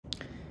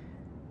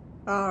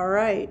All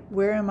right,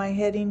 where am I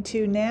heading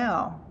to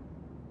now?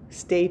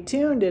 Stay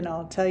tuned and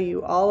I'll tell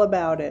you all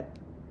about it.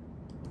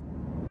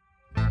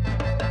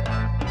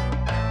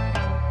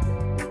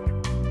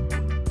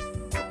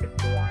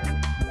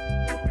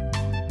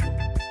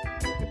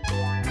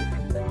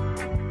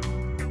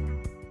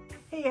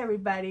 Hey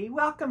everybody,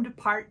 welcome to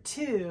part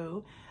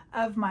 2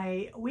 of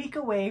my week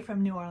away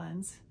from New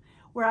Orleans,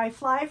 where I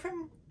fly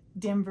from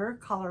Denver,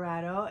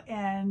 Colorado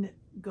and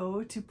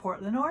go to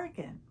Portland,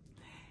 Oregon.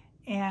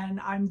 And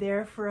I'm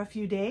there for a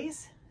few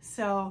days,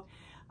 so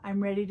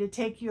I'm ready to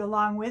take you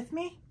along with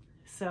me.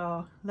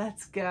 So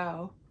let's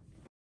go.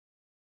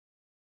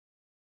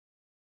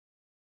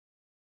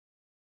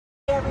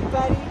 Hey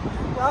everybody,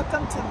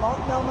 welcome to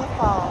Multnomah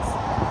Falls.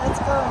 Let's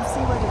go and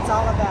see what it's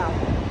all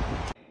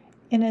about.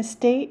 In a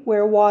state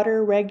where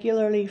water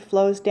regularly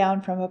flows down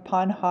from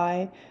upon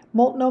high,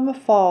 Multnomah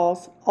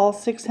Falls, all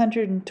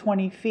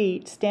 620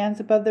 feet,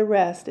 stands above the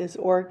rest as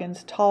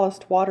Oregon's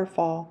tallest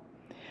waterfall.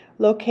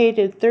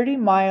 Located 30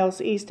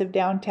 miles east of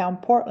downtown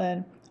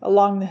Portland,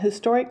 along the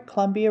historic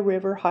Columbia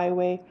River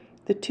Highway,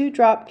 the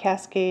two-drop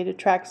cascade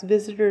attracts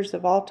visitors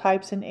of all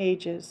types and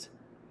ages.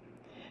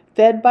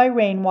 Fed by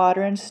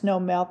rainwater and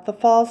snowmelt, the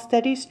fall's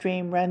steady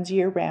stream runs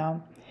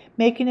year-round,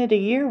 making it a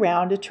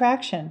year-round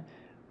attraction.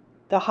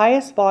 The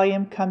highest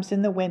volume comes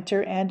in the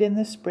winter and in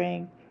the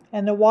spring,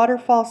 and the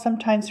waterfall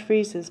sometimes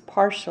freezes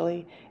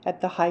partially at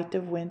the height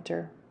of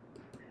winter.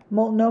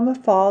 Multnomah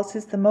Falls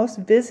is the most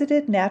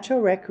visited natural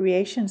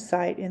recreation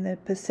site in the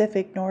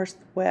Pacific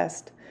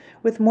Northwest,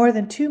 with more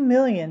than 2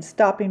 million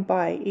stopping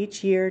by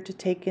each year to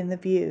take in the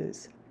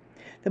views.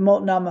 The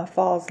Multnomah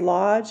Falls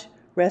Lodge,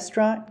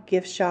 restaurant,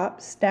 gift shop,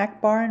 snack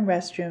bar, and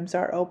restrooms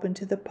are open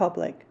to the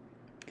public.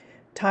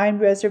 Timed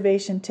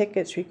reservation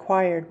tickets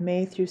required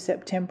May through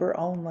September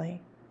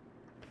only.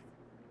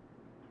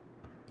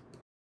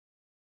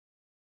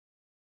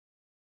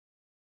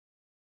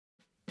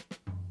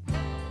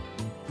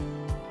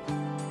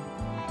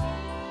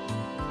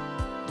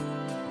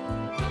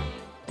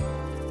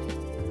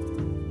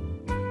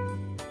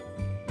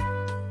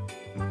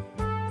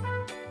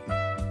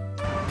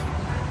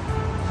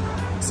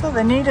 So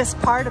the neatest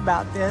part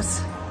about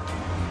this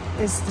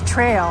is the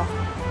trail.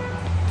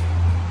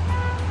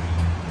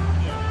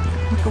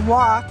 You can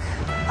walk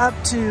up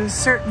to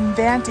certain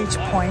vantage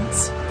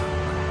points,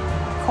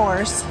 of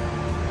course,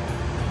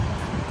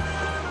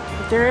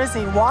 but there is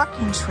a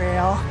walking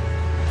trail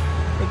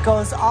that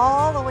goes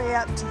all the way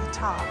up to the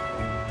top.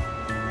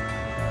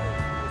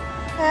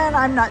 And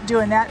I'm not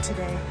doing that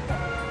today,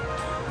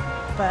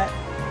 but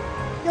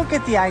you'll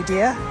get the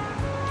idea.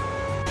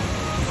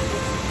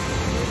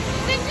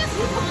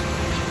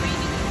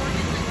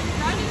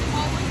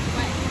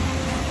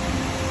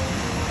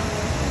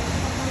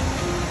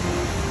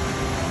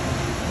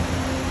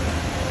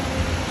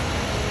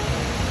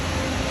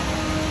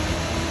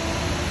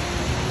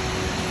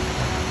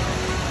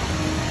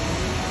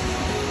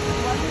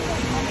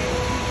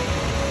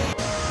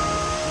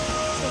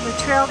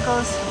 The trail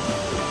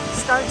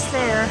starts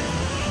there,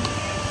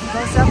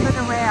 goes up and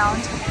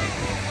around,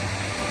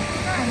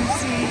 and you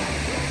see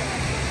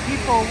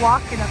people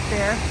walking up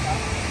there,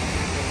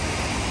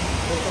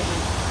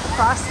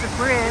 across the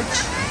bridge,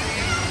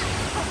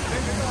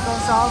 it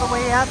goes all the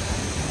way up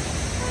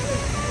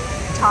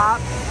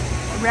top,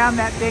 around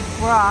that big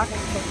rock,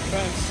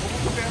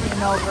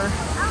 and over.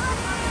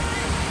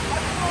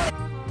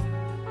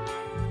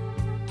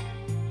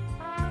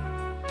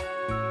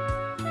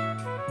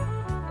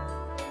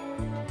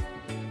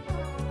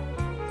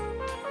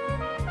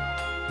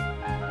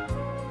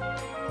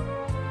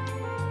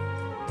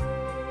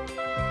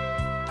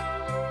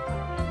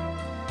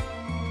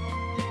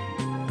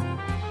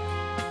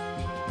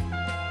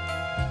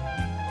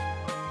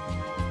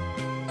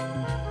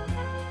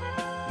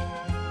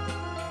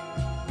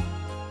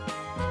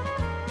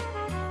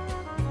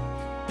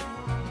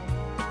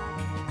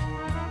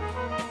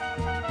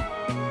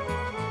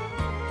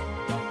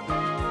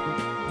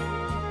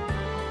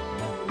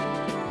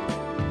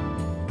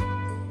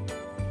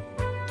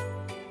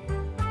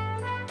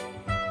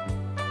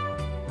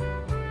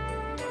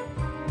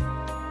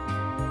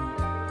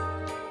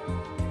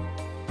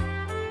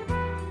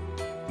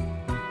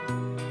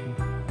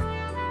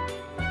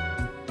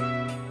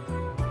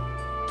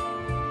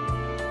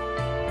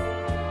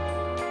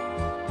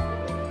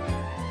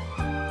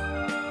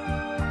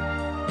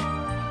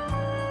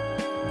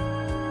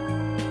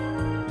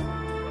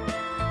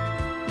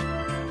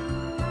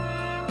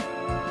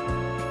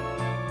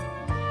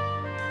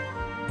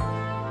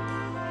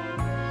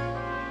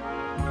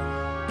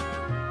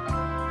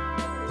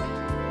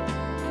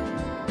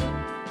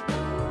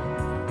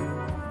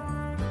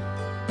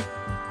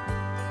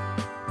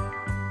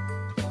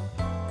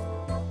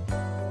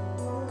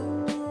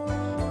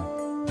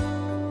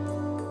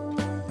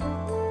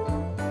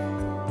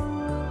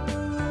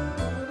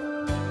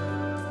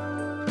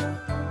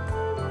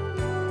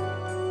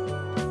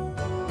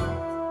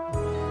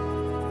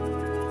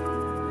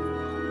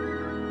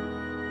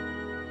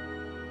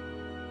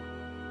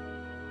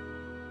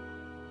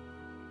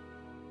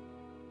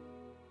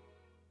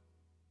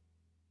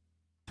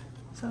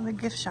 So the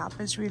gift shop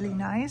is really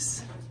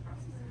nice.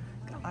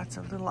 Got lots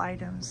of little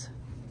items,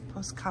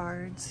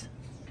 postcards,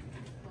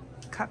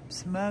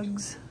 cups,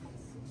 mugs.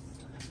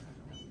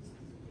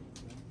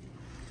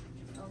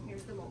 Oh,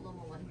 here's the Multnomah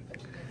one.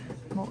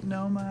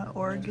 Multnomah,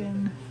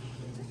 Oregon,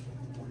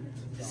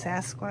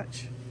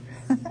 Sasquatch.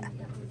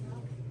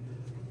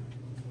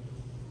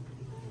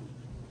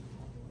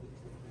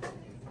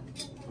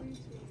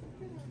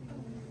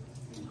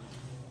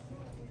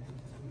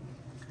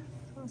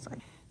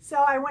 So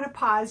I want to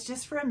pause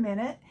just for a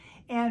minute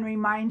and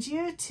remind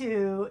you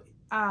to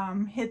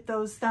hit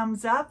those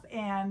thumbs up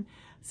and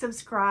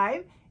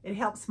subscribe. It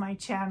helps my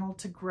channel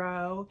to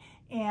grow,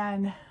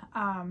 and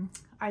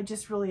I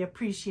just really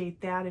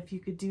appreciate that if you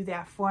could do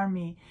that for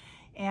me.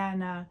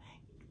 And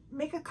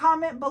make a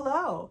comment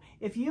below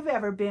if you've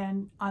ever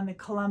been on the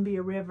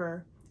Columbia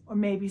River or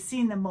maybe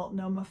seen the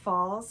Multnomah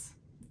Falls.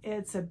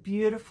 It's a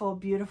beautiful,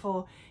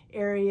 beautiful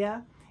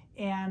area,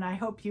 and I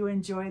hope you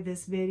enjoy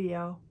this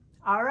video.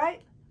 All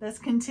right, let's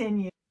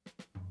continue.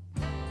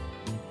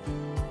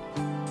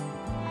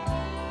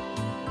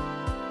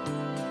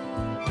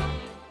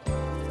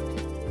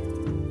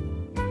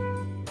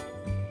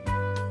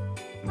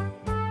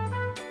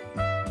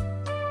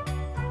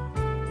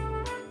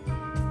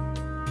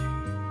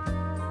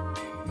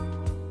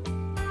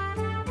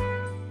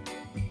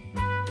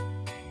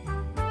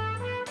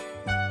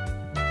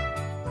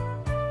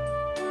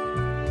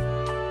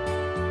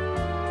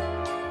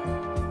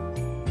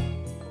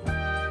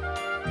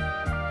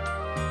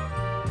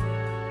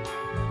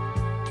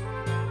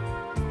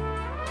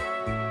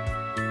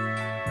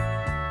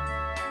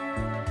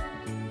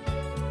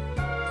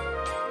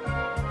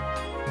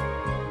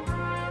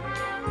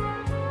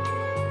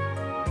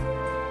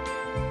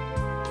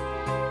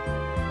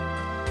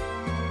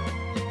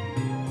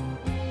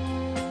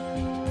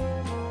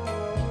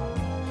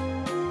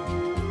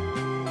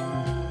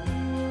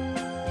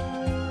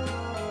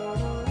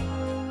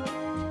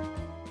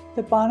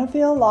 The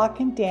Bonneville Lock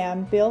and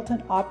Dam, built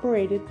and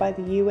operated by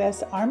the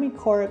U.S. Army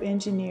Corps of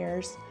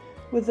Engineers,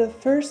 was the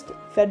first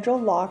federal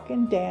lock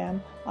and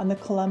dam on the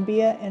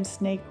Columbia and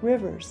Snake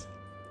Rivers.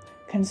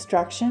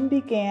 Construction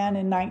began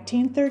in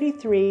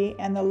 1933,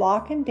 and the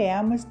lock and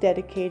dam was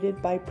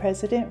dedicated by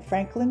President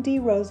Franklin D.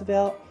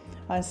 Roosevelt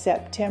on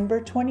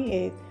September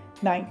 28,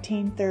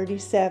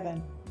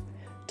 1937.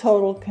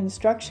 Total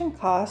construction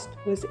cost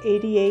was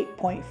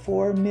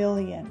 $88.4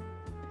 million.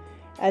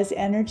 As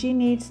energy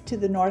needs to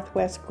the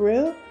Northwest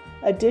grew,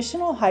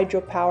 additional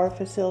hydropower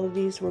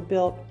facilities were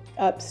built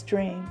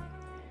upstream.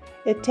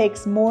 It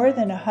takes more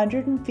than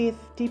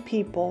 150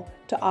 people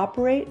to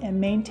operate and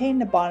maintain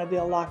the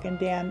Bonneville Lock and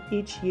Dam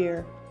each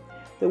year.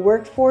 The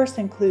workforce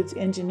includes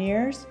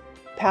engineers,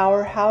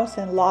 powerhouse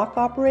and lock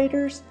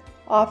operators,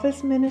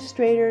 office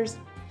administrators,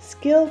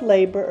 skilled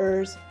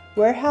laborers,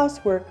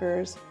 warehouse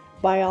workers,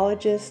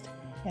 biologists,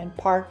 and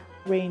park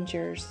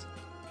rangers.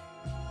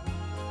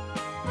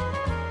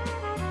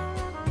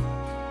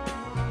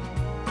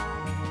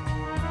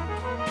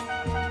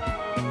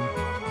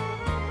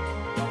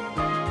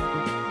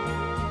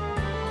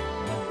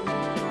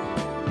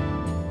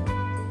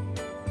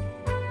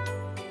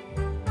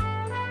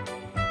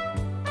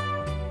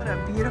 What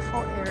a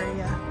beautiful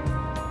area.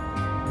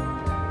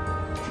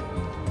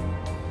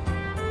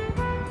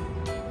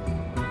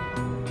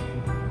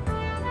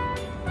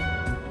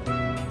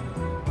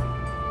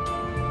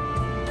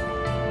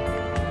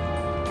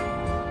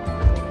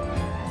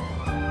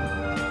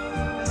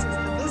 This is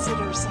the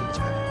visitor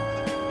center.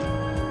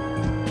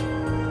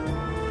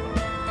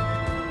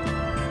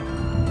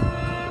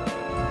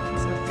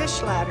 These are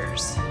fish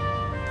ladders.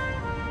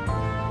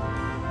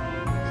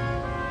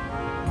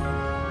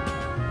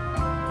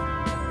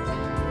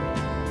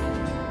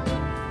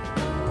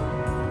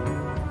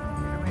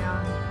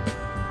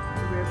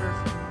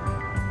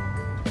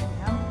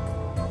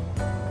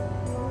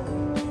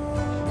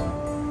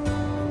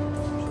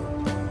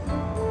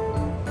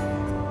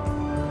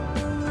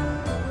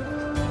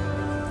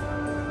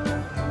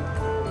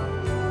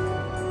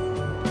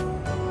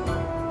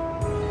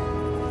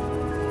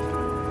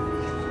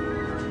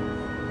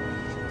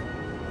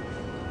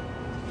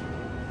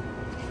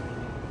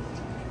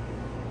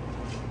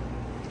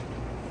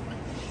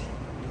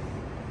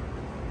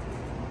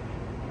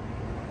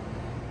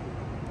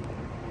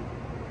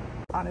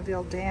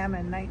 Bonneville Dam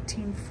in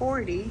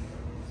 1940.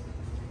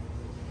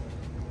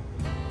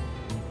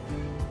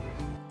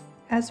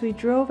 As we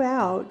drove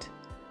out,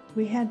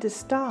 we had to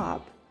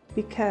stop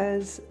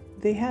because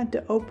they had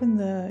to open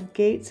the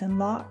gates and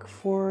lock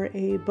for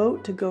a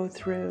boat to go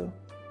through.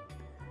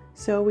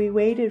 So we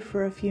waited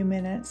for a few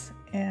minutes,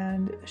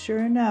 and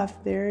sure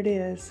enough, there it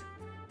is,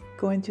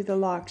 going through the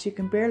locks. You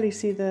can barely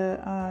see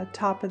the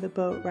top of the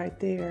boat right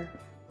there.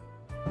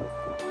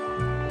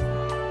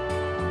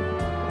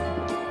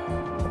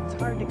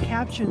 Hard to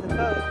capture the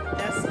boat, but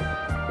that's the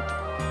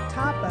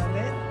top of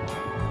it.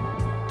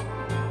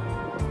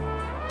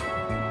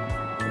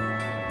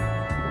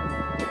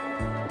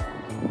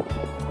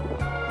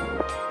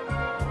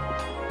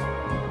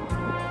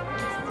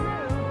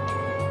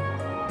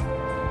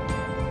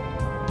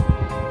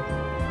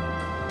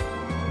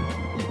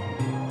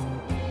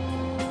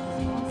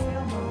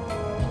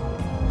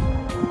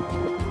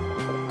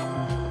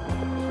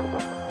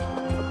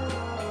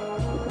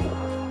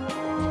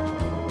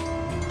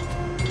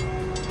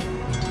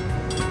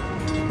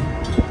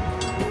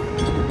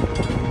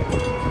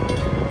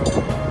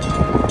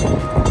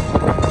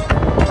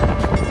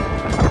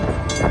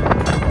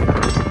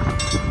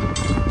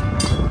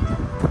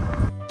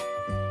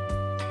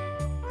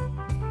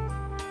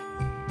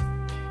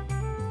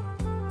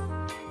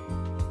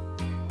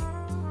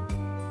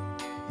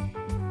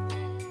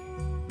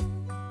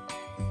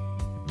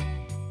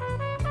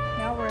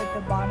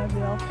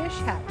 Bonneville Fish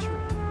Hatchery.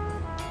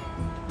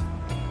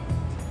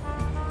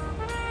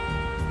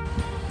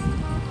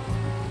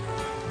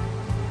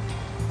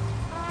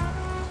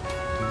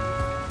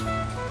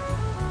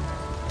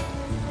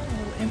 A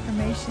little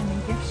information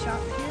and gift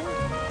shop here.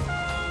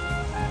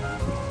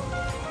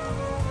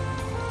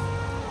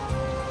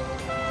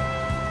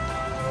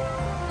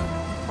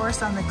 Of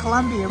course, on the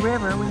Columbia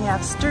River we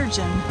have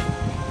sturgeon.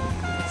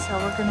 So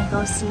we're going to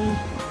go see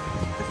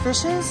the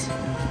fishes,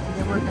 and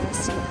then we're going to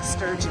see the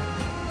sturgeon.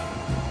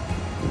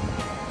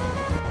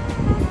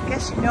 I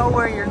guess you know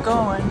where you're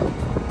going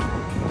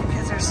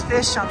because there's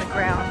fish on the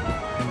ground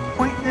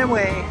pointing their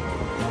way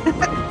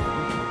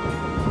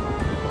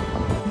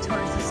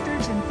towards the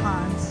sturgeon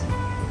ponds.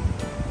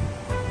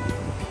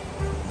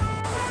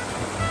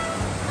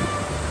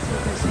 See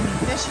if there's any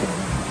fish in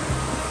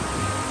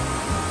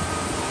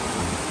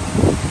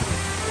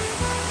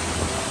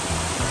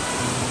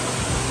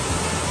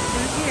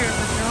here.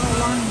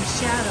 Along the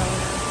shadow.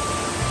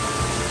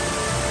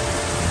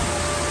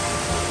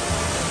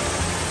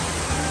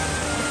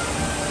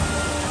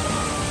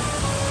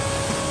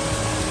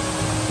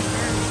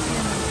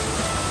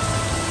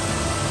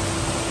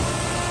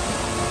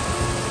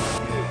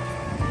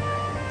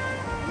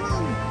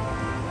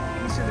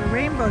 These are the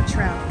rainbow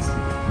trouts.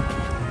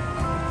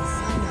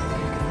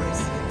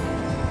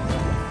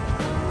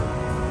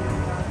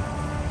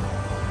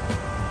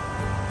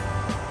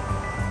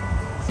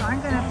 So I'm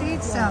going to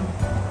feed some.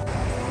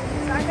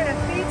 I'm going to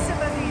feed some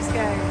of these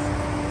guys.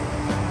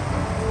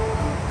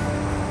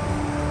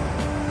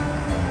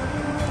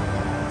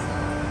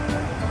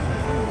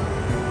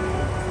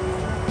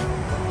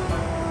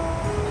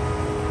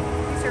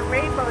 These are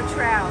rainbow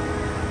trout.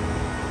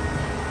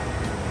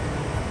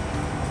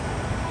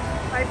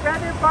 My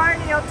brother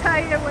Barney will tell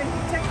you when he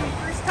took me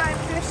first time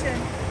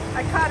fishing,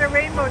 I caught a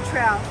rainbow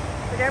trout.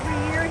 But every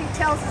year he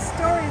tells the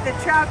story, the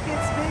trout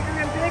gets bigger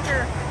and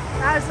bigger.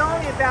 I was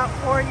only about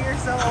 4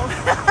 years old.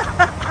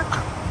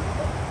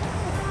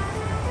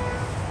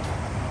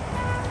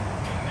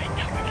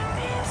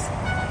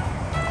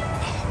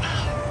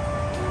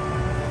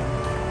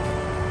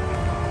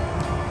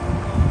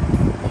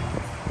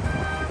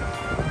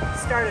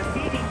 Start a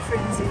feeding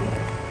frenzy.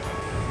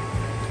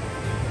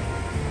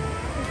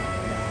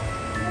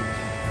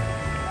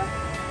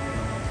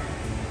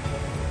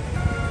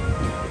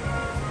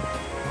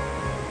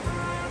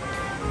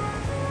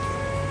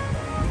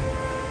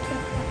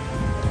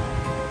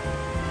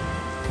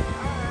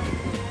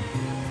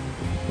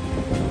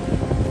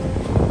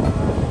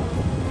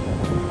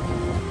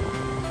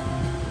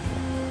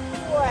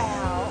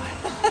 Wow.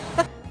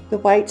 The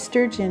white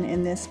sturgeon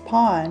in this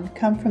pond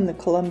come from the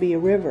Columbia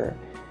River.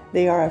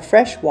 They are a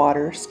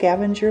freshwater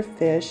scavenger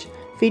fish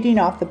feeding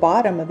off the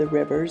bottom of the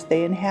rivers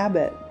they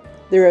inhabit.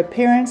 Their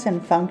appearance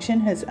and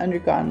function has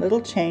undergone little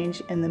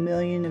change in the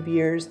million of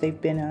years they've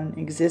been in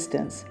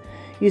existence.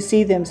 You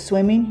see them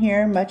swimming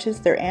here much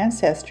as their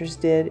ancestors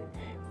did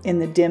in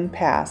the dim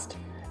past.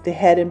 The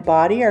head and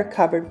body are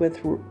covered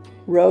with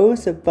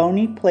rows of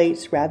bony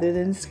plates rather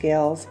than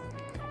scales,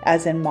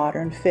 as in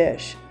modern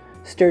fish.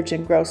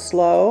 Sturgeon grow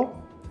slow,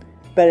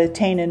 but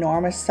attain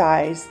enormous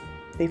size.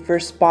 They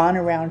first spawn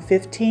around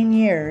 15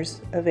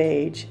 years of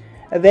age,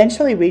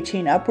 eventually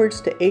reaching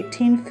upwards to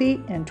 18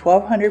 feet and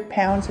 1,200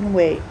 pounds in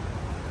weight.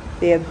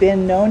 They have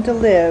been known to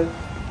live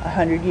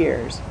 100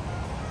 years.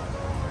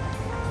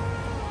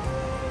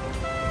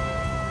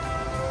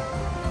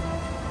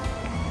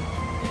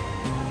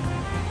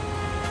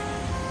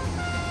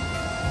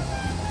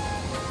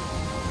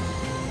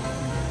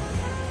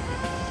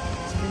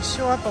 So they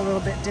show up a little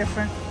bit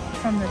different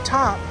from the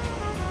top.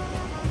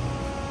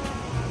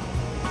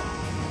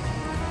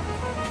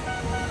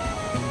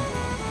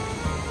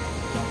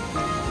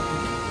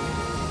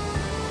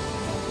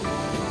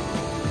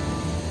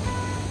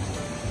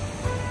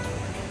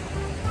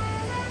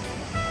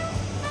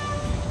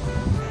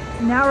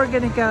 Now we're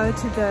going to go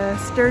to the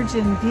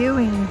Sturgeon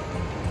Viewing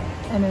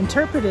and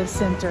Interpretive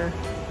Center.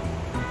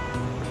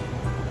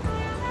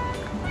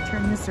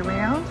 Turn this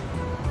around.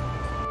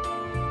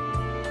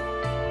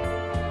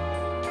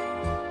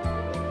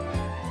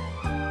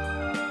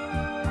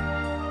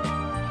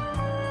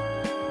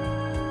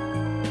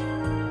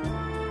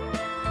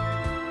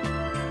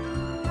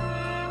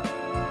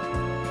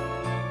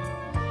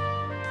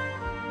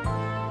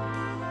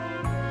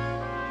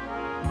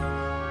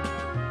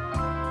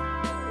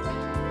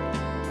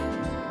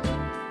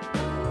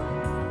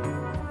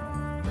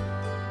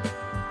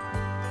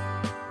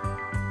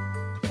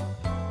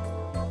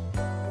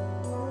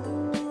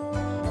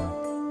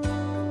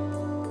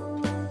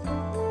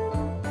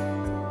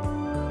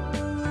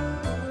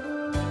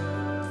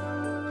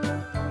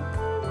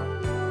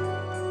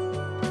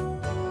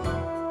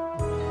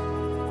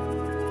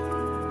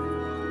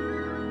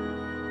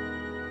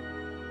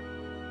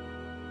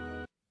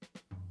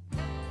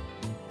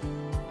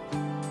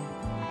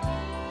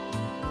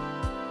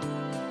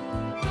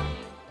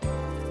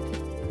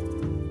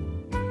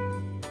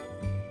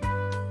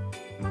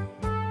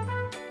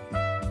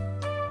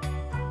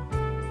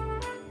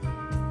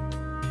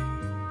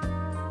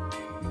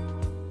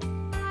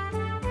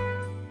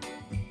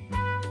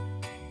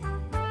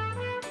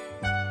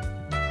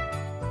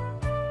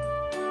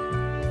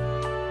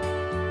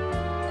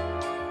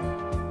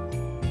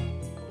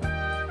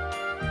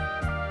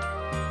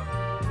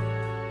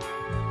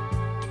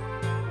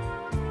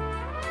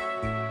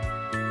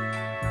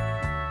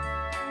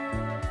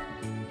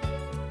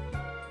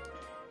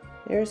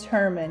 There's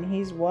Herman.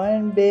 He's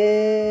one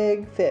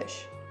big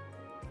fish.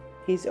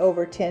 He's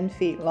over 10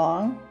 feet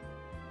long.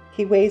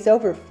 He weighs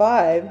over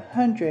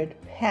 500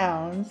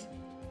 pounds.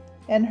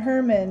 And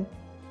Herman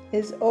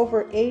is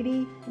over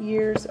 80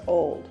 years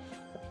old.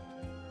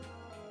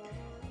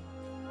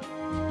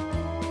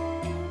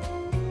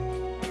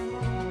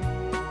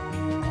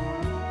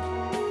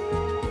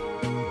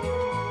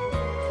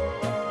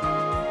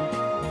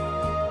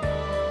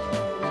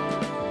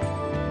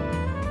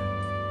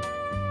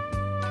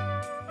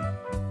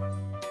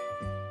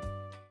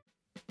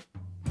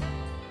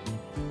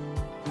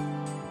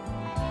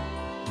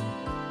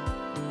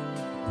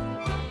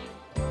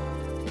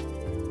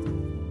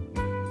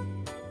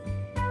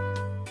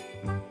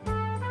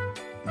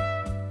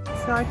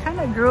 So I kind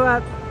of grew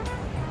up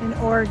in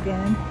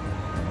Oregon,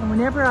 and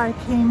whenever I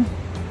came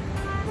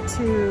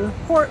to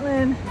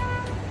Portland,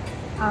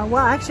 well,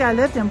 actually I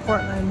lived in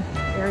Portland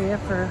area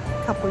for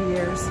a couple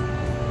years,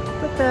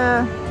 but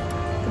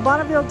the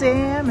Bonneville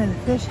Dam and the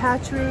fish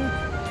hatchery,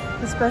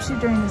 especially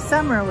during the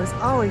summer, was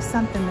always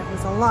something that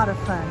was a lot of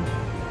fun.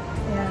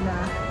 And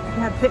we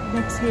had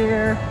picnics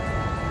here,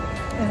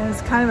 and it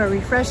was kind of a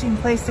refreshing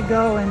place to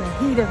go in the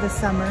heat of the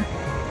summer.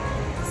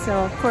 So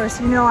of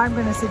course, you know, I'm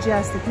going to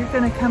suggest if you're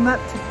going to come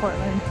up to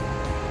Portland,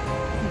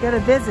 you got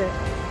to visit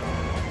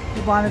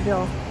the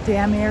Bonneville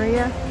Dam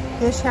area,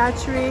 fish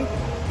hatchery,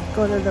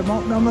 go to the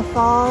Multnomah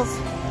Falls,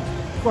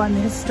 go on the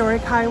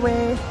historic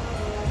highway.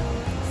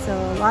 So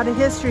a lot of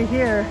history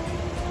here.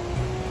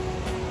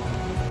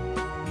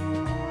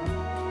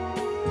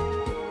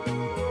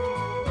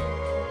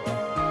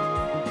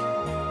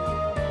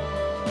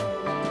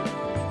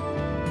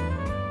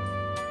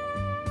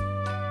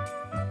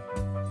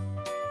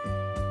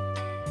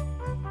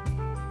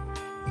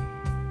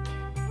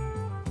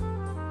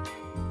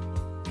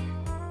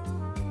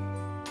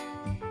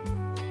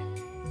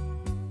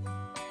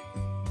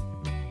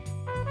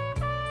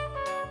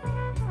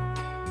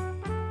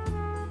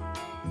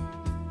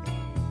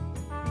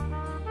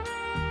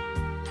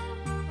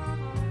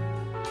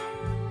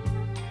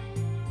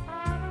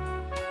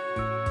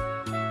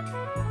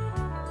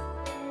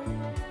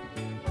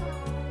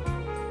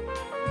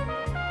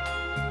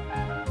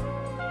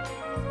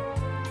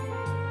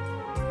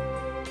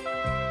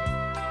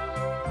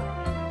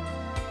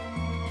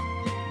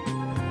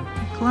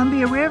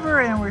 Columbia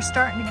River, and we're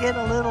starting to get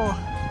a little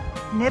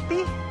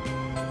nippy,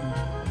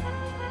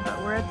 but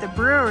we're at the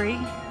brewery.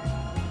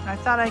 I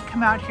thought I'd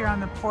come out here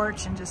on the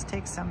porch and just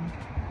take some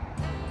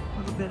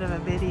little bit of a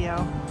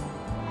video.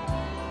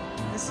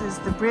 This is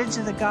the Bridge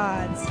of the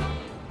Gods.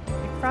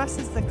 It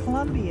crosses the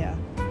Columbia.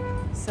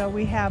 So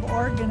we have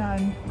Oregon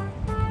on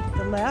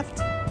the left,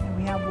 and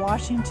we have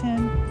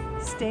Washington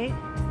State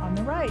on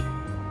the right.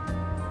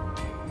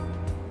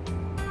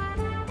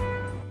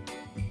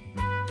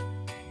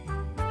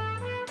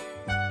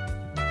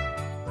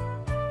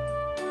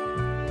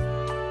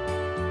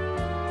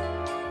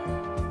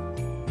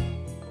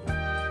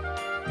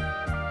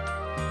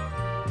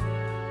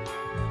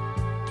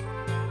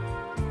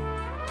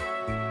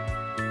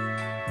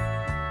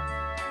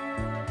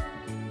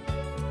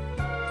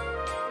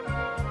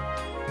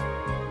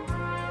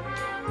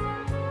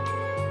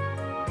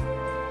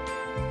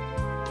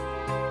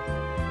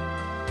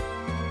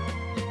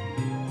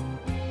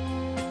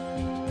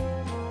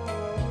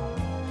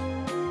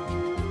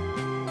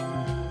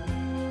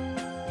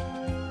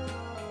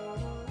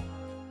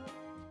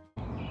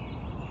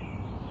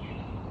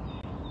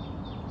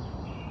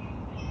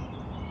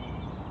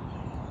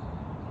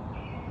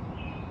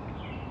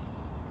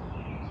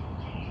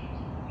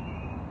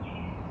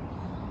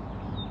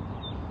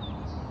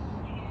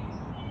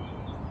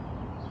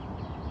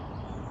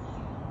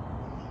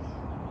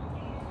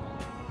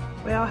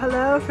 Well,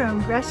 hello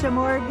from Gresham,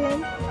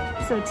 Oregon.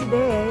 So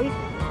today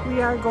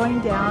we are going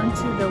down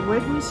to the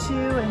Wooden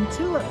Shoe and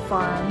Tulip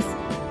Farms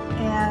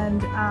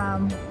and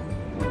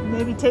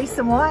maybe taste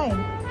some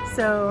wine.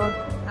 So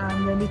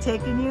I'm going to be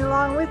taking you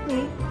along with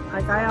me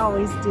like I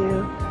always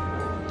do.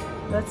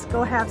 Let's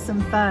go have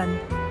some fun.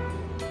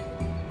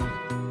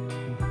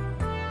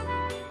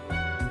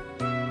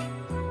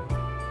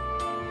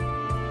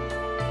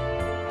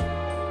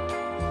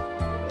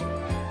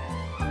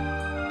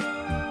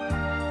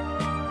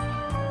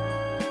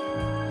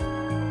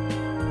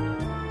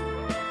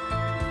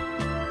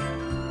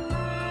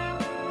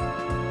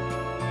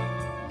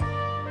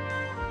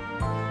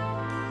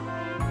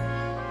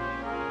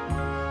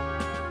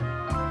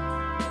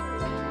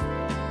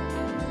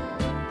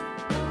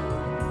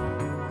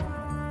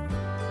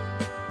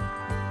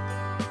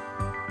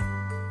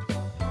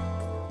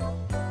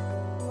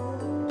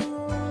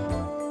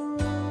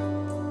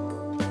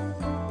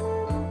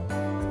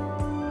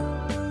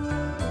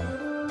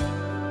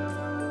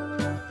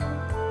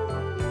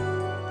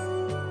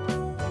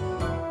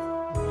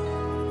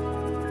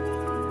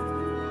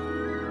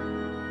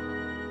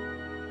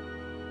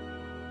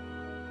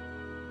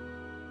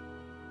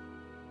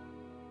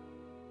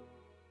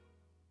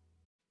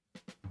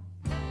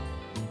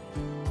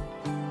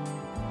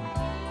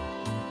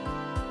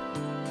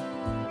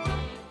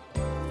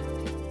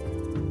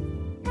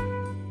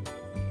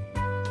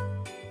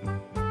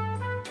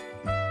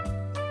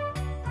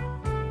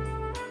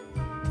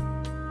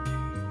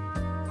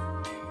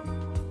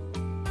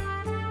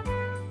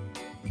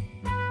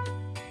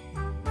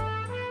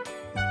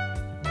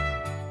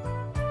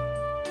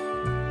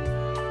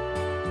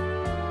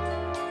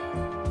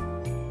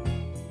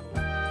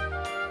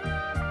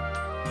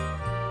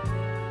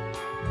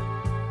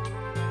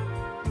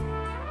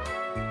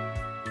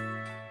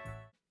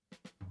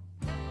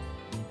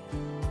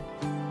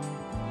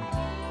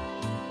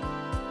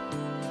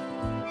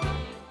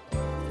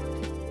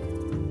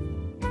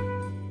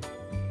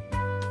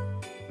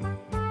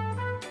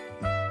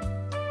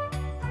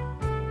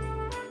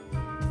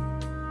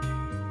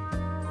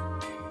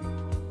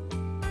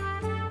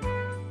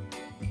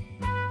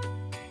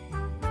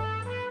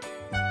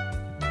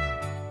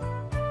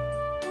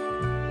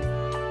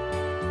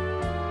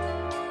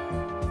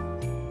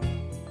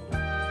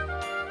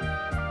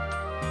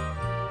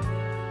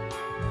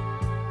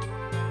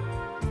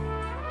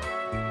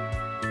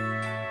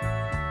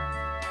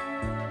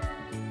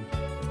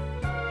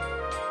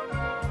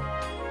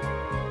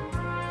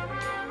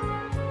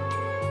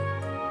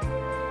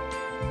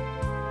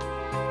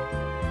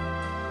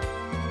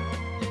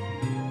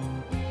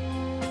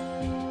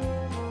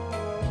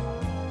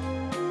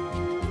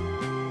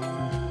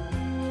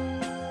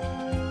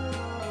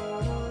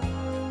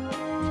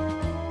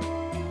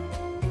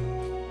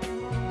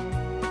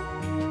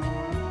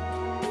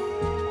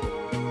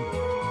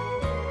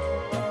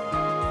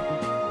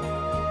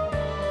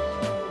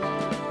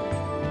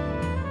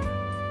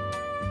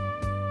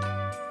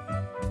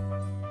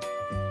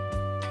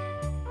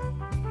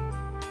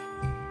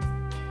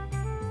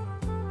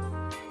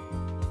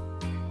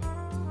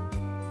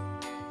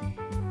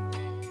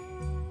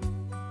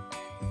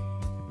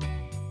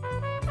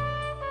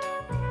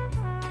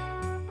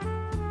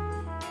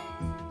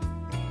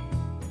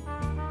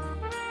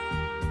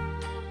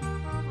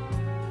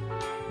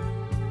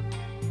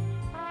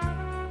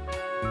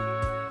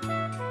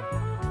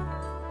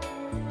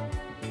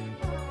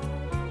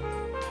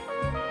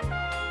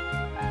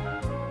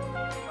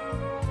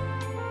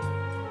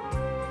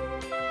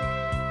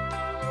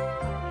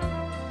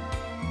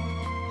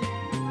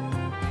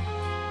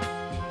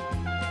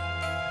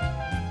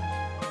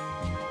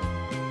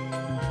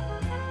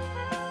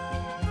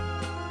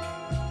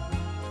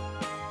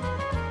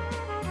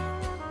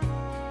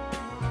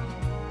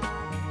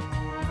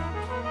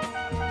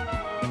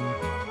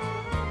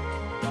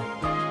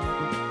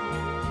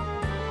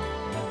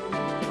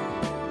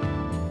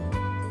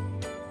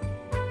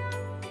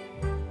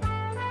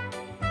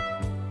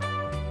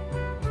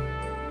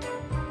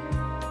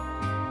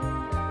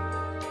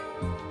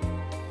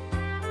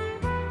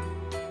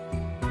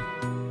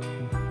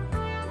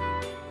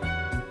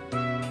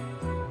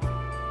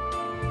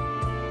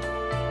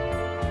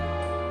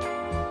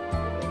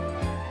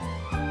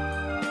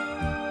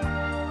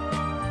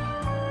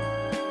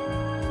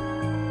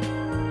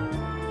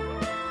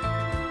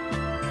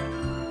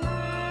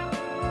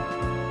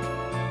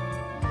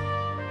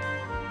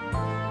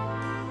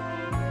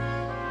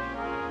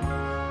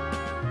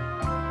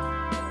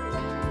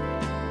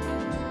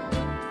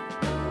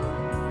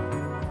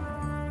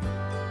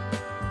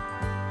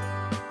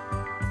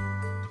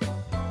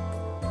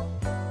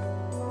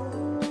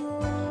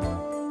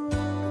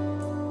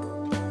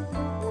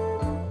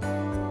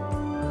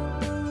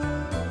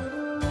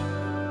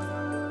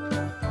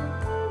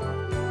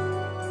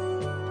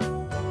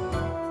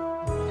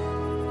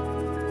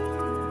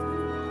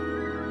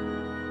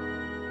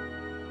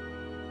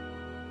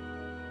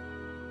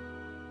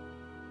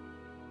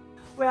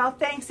 Well,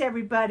 thanks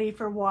everybody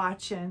for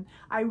watching.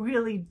 I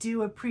really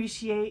do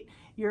appreciate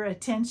your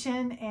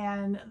attention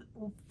and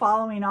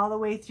following all the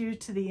way through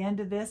to the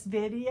end of this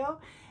video.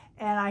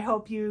 And I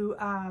hope you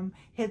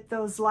hit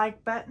those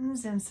like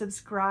buttons and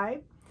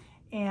subscribe.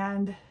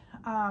 And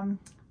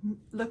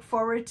look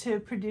forward to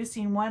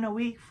producing one a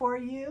week for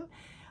you.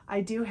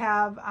 I do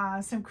have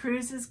some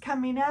cruises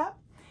coming up.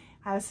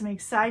 I have some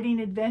exciting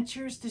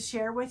adventures to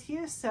share with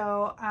you.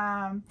 So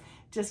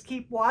just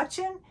keep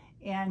watching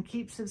and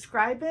keep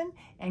subscribing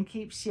and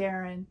keep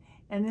sharing.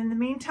 And in the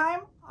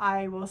meantime,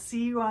 I will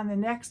see you on the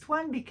next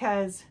one,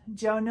 because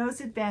Joe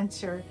Knows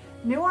Adventure,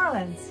 New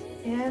Orleans,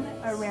 in,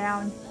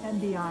 around, and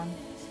beyond.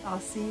 I'll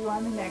see you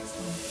on the next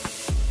one.